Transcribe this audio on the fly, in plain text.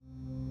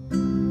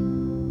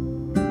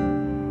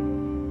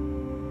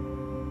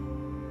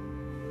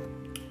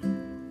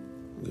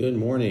Good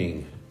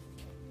morning.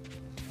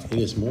 It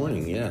is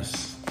morning,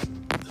 yes.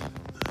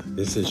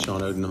 This is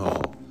Sean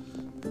Odenhall,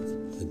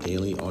 the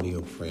Daily Audio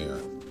Prayer.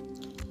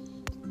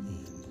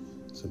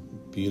 It's a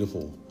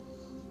beautiful,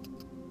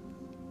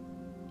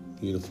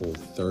 beautiful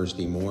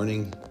Thursday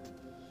morning,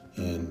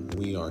 and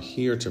we are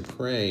here to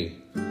pray.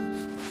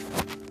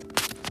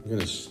 We're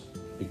going to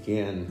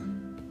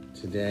begin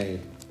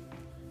today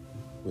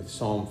with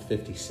Psalm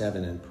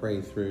 57 and pray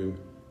through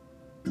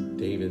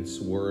David's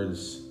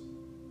words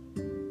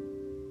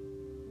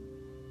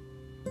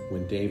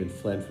when David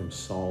fled from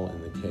Saul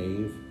in the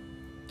cave.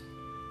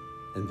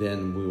 And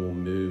then we will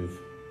move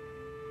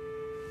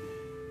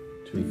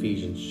to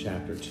Ephesians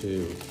chapter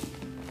 2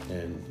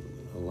 and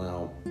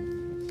allow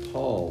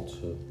Paul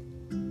to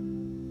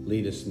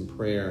lead us in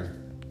prayer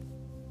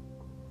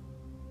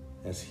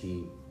as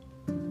he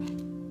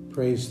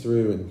prays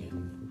through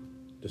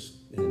and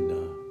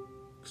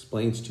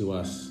explains to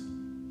us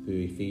through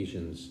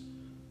Ephesians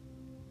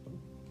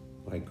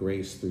by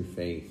grace through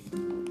faith.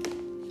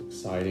 It's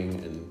exciting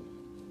and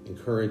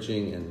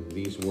encouraging, and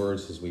these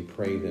words, as we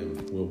pray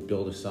them, will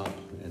build us up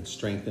and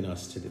strengthen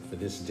us for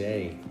this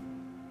day.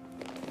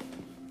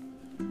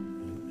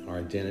 Our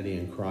identity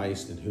in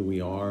Christ and who we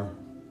are,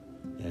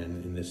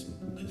 and in this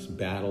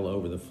battle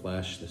over the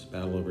flesh, this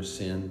battle over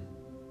sin.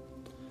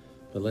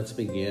 But let's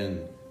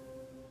begin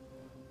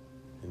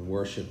in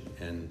worship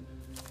and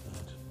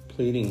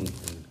pleading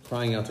and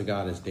crying out to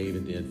God as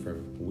David did,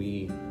 for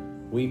we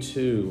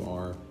too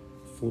are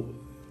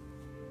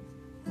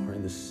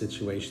in the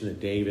situation that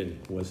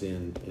David was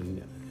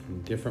in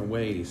different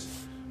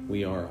ways.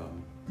 We are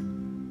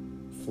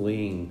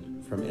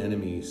fleeing from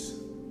enemies,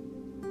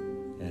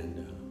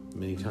 and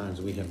many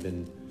times we have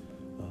been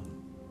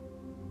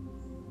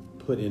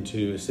put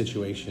into a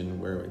situation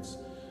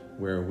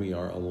where we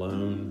are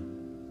alone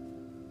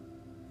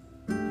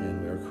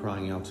and we are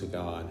crying out to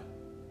God.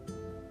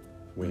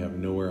 We have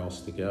nowhere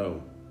else to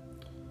go,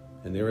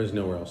 and there is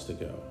nowhere else to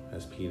go,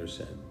 as Peter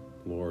said.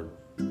 Lord,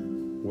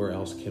 where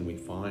else can we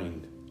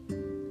find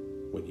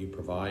what you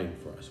provide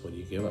for us, what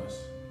you give us?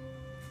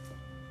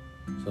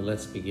 So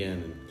let's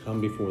begin and come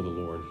before the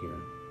Lord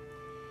here.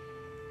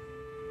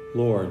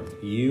 Lord,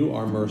 you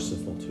are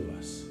merciful to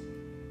us.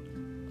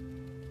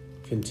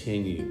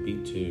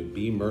 Continue to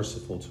be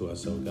merciful to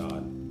us, O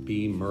God.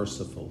 Be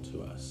merciful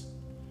to us.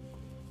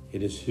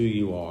 It is who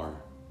you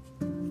are.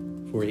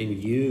 For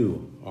in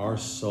you our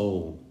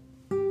soul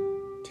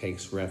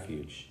takes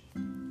refuge.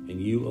 In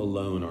you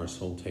alone our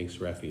soul takes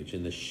refuge.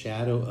 In the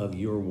shadow of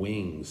your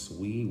wings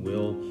we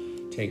will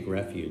take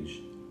refuge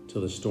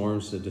till the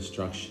storms of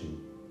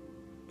destruction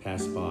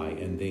pass by,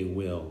 and they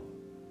will.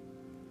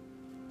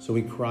 So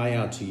we cry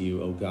out to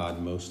you, O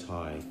God Most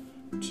High,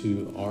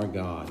 to our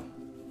God,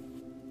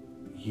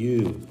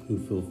 you who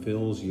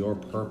fulfills your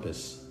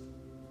purpose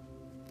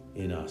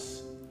in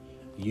us.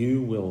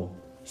 You will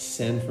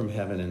send from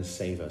heaven and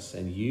save us,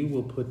 and you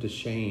will put to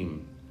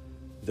shame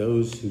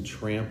those who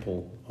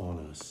trample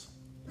on us.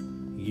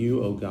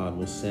 You, O God,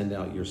 will send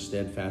out your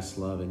steadfast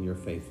love and your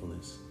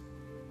faithfulness.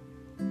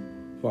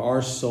 For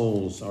our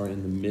souls are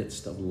in the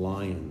midst of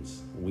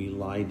lions. We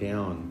lie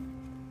down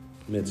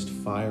amidst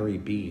fiery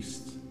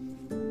beasts.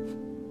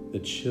 The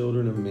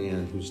children of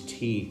man, whose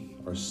teeth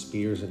are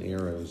spears and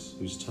arrows,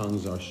 whose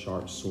tongues are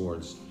sharp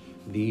swords.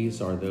 These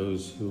are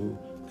those who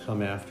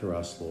come after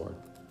us, Lord.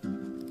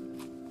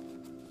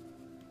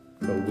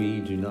 But we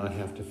do not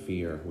have to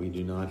fear. We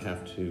do not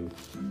have to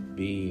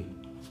be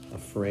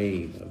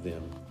afraid of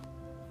them.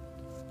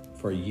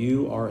 For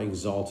you are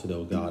exalted,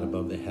 O God,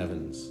 above the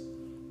heavens.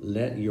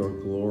 Let your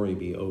glory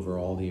be over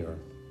all the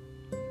earth.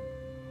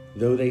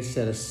 Though they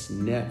set a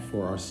net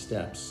for our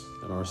steps,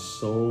 and our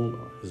soul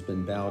has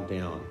been bowed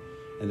down,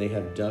 and they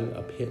have dug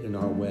a pit in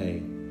our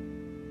way,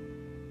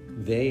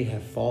 they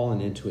have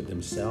fallen into it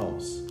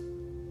themselves.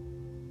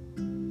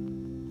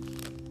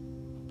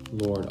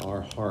 Lord,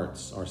 our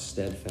hearts are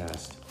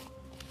steadfast,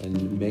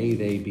 and may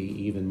they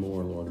be even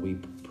more, Lord. We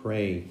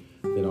pray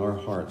that our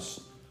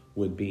hearts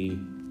would be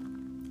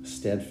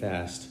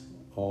steadfast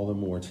all the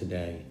more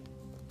today,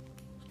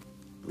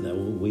 that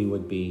we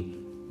would be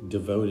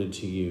devoted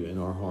to you in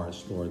our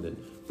hearts, Lord, that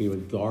we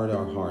would guard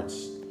our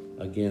hearts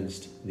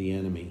against the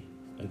enemy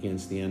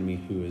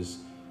who is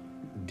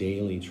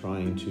daily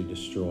trying to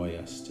destroy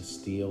us, to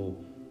steal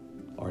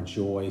our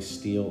joy,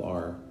 steal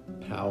our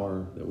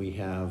power that we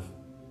have,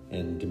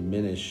 and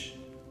diminish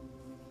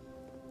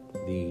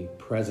the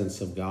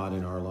presence of God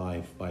in our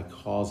life by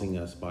causing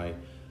us, by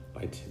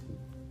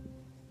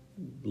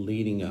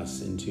leading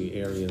us into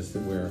areas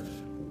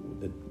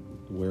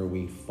where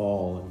we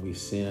fall and we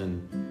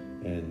sin,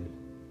 and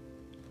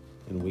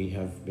we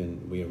have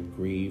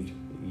grieved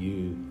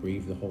you,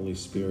 grieved the Holy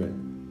Spirit.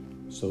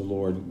 So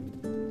Lord,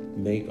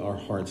 make our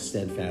hearts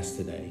steadfast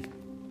today,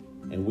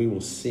 and we will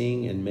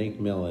sing and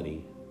make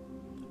melody.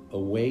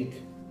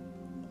 Awake,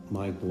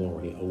 my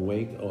glory,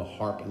 awake, O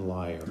harp and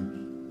lyre.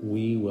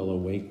 We will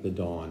awake the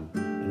dawn,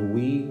 and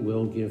we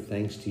will give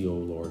thanks to you, O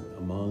Lord,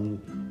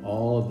 among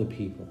all of the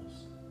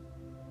peoples.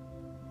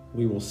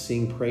 We will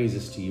sing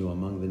praises to you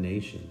among the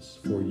nations,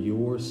 for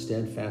your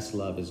steadfast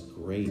love is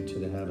great to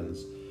the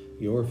heavens,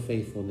 your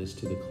faithfulness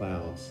to the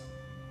clouds.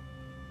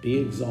 Be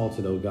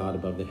exalted, O God,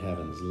 above the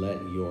heavens.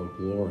 Let your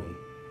glory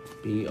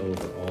be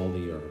over all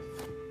the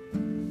earth.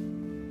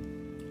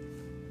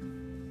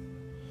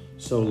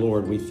 So,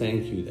 Lord, we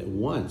thank you that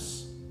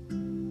once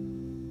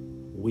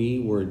we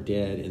were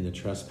dead in the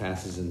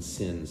trespasses and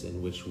sins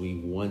in which we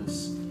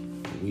once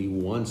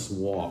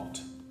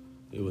walked.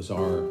 It was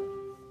our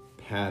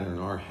pattern,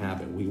 our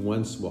habit. We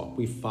once walked.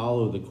 We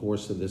followed the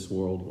course of this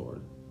world,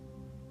 Lord.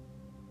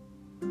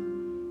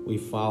 We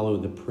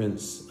followed the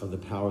prince of the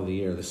power of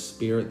the air, the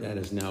spirit that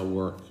is now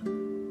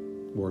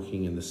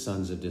working in the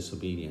sons of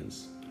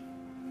disobedience,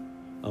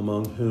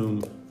 among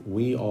whom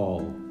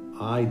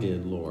I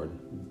did, Lord,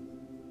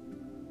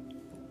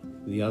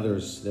 the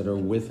others that are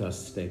with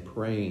us today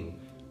praying.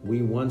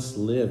 We once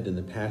lived in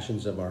the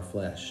passions of our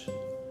flesh.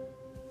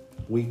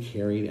 We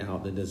carried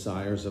out the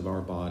desires of our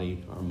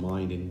body, our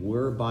mind, and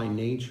were by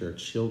nature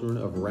children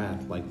of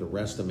wrath like the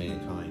rest of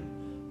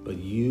mankind. But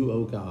you,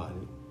 O God,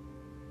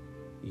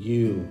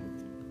 you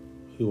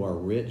who are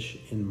rich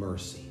in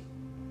mercy,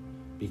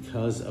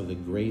 because of the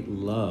great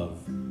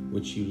love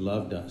which you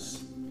loved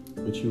us,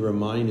 which you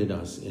reminded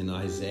us in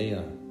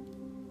Isaiah,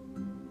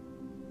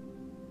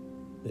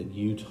 that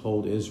you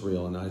told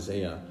Israel in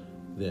Isaiah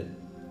that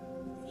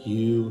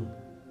you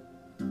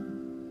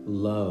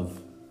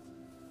love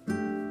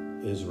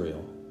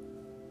Israel.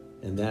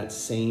 And that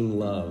same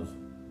love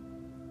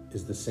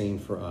is the same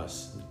for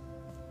us.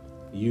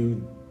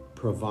 You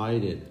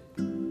provided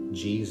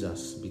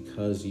Jesus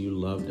because you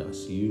loved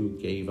us. You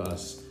gave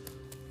us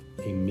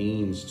a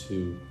means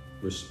to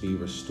be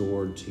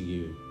restored to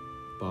you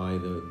by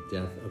the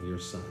death of your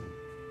Son.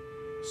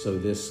 So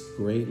this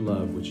great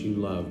love which you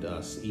loved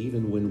us,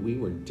 even when we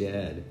were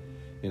dead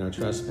in our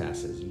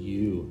trespasses,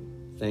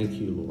 thank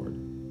you,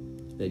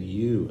 Lord, that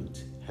you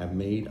have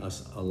made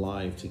us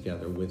alive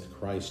together with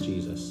Christ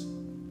Jesus.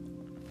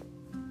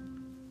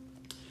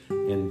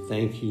 And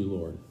thank you,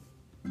 Lord.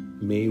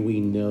 May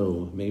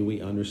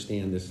we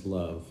understand this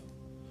love.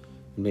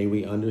 May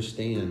we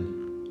understand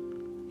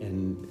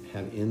and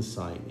have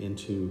insight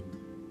into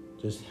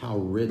just how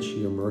rich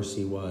your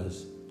mercy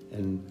was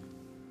and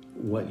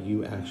what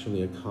you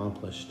actually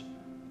accomplished.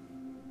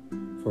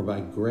 For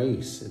by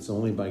grace, it's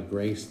only by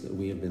grace that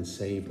we have been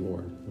saved,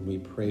 Lord. And we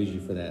praise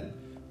you for that.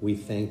 We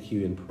thank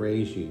you and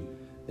praise you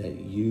that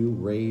you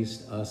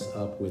raised us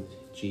up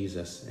with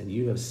Jesus and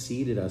you have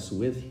seated us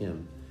with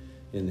him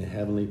in the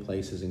heavenly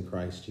places in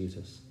Christ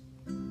Jesus,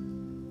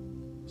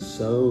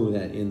 so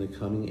that in the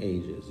coming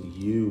ages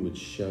you would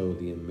show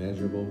the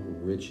immeasurable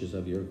riches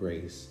of your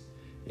grace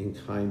and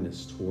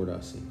kindness toward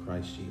us in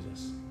Christ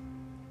Jesus.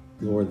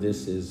 Lord,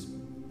 this is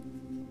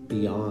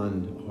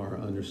beyond our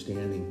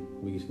understanding.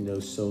 We know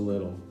so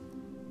little.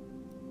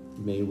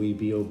 May we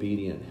be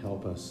obedient.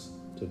 Help us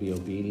to be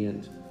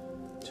obedient,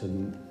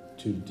 to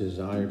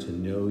desire to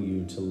know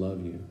you, to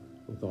love you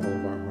with all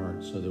of our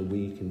hearts, so that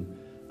we can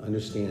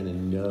understand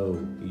and know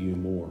you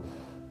more.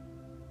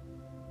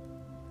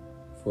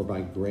 For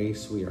by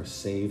grace we are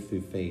saved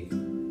through faith,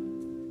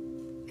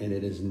 and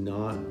it is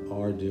not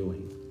our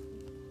doing.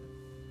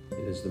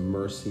 It is the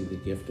mercy, the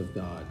gift of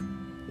God.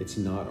 It's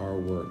not our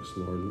works,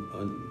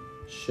 Lord.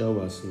 Show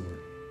us, Lord.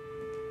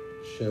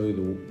 Show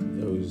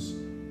those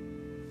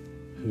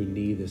who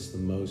need this the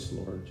most,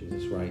 Lord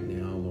Jesus, right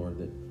now, Lord,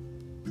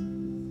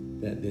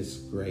 that this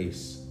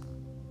grace,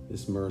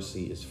 this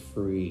mercy is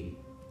free,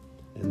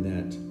 and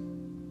that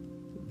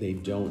we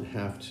don't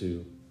have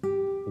to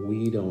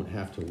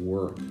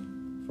work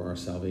for our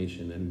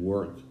salvation and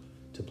work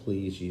to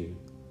please you.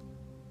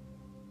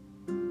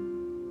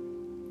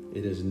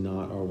 It is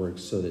not our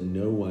works, so that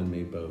no one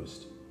may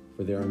boast.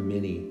 For there are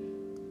many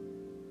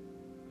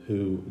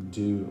who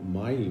do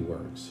mighty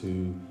works,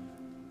 who,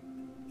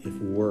 if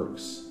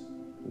works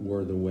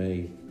were the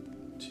way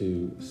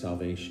to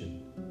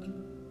salvation,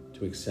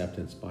 to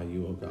acceptance by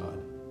you, O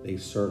God, they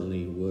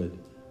certainly would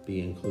be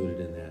included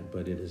in that,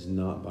 but it is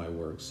not by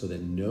works, so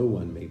that no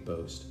one may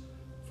boast.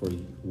 For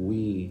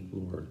we,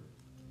 Lord,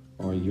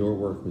 are your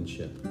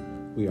workmanship.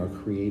 We are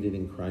created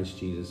in Christ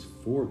Jesus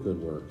for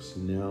good works.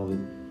 Now that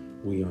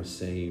we are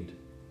saved,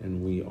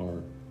 and we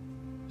are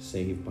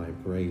saved by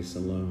grace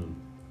alone,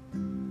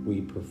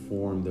 we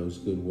perform those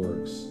good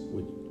works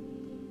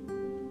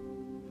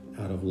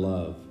out of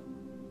love,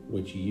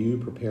 which you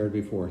prepared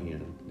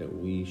beforehand that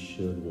we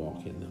should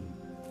walk in them.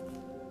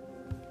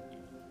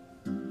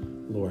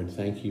 Lord,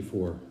 thank you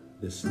for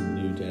this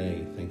new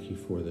day. Thank you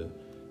for the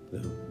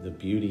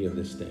beauty of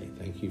this day.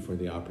 Thank you for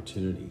the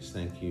opportunities.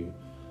 Thank you,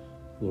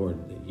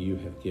 Lord, that you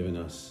have given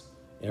us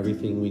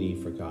everything we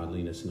need for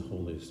godliness and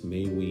holiness.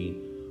 May we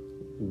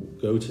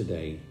go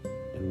today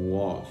and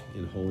walk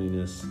in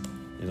holiness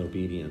and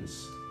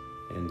obedience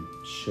and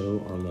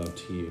show our love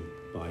to you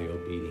by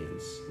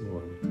obedience,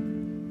 Lord.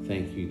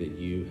 Thank you that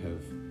you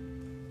have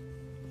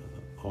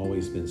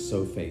always been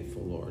so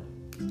faithful, Lord.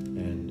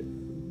 And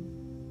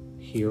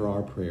hear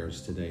our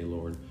prayers today,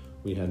 Lord.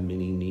 We have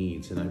many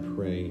needs, and I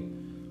pray,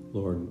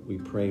 Lord, we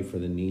pray for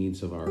the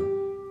needs of our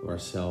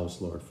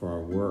ourselves, Lord, for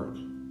our work,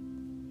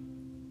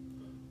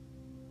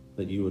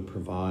 that you would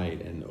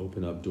provide and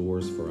open up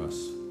doors for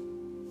us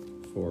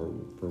for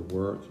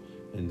work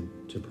and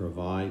to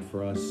provide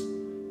for us.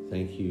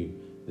 Thank you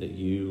that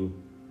you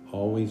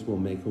always will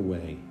make a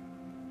way,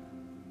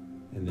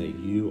 and that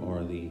you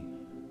are the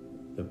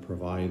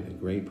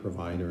great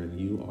provider, and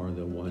you are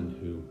the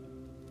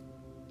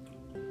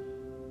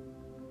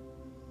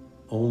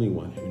only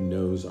one who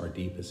knows our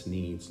deepest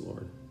needs,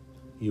 Lord.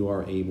 You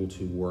are able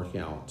to work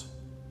out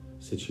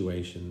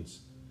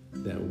situations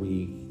that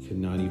we could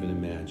not even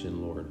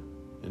imagine, Lord,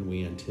 and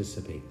we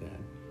anticipate that.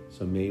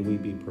 So may we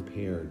be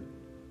prepared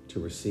to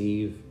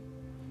receive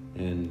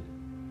and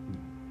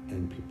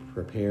be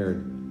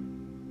prepared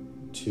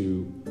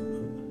to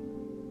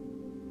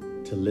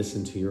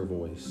listen to your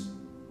voice.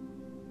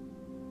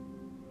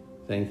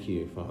 Thank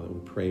you, Father. We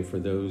pray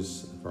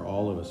for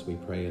all of us. We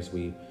pray as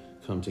we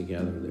come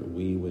together that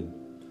we would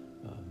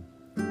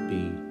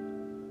be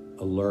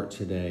alert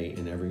today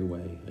in every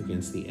way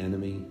against the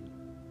enemy,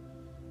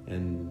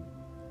 and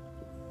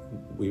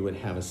we would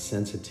have a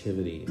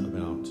sensitivity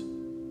about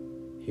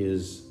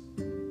his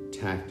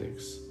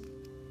tactics,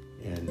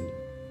 and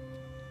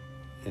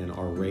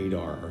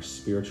our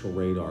spiritual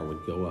radar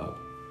would go up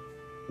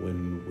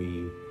when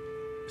we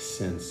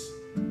sense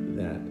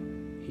that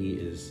he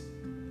is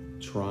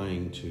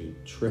trying to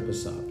trip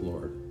us up,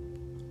 Lord.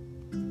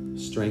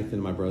 Strengthen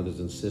my brothers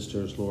and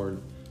sisters,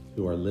 Lord,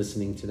 who are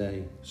listening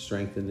today.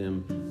 Strengthen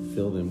them,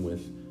 fill them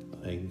with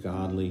a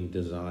godly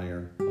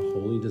desire, a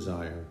holy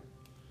desire,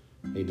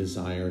 a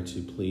desire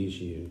to please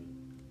you.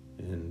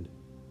 And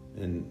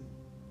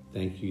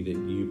thank you that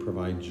you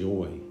provide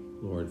joy.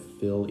 Lord,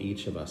 fill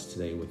each of us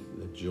today with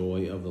the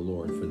joy of the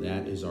Lord, for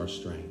that is our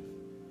strength.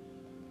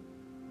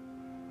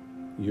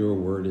 Your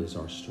word is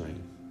our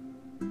strength.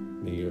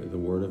 May the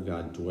word of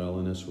God dwell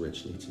in us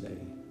richly today.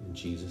 In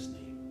Jesus'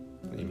 name,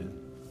 amen.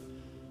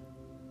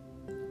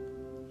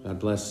 God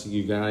bless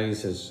you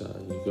guys as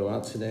you go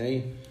out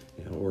today,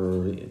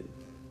 or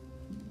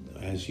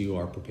as you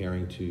are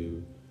preparing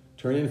to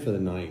turn in for the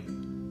night,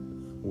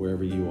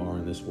 wherever you are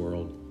in this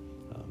world.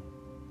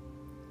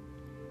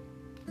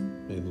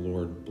 May the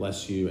Lord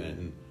bless you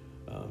and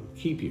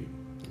keep you.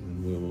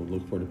 And we will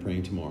look forward to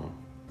praying tomorrow.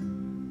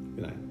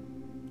 Good night.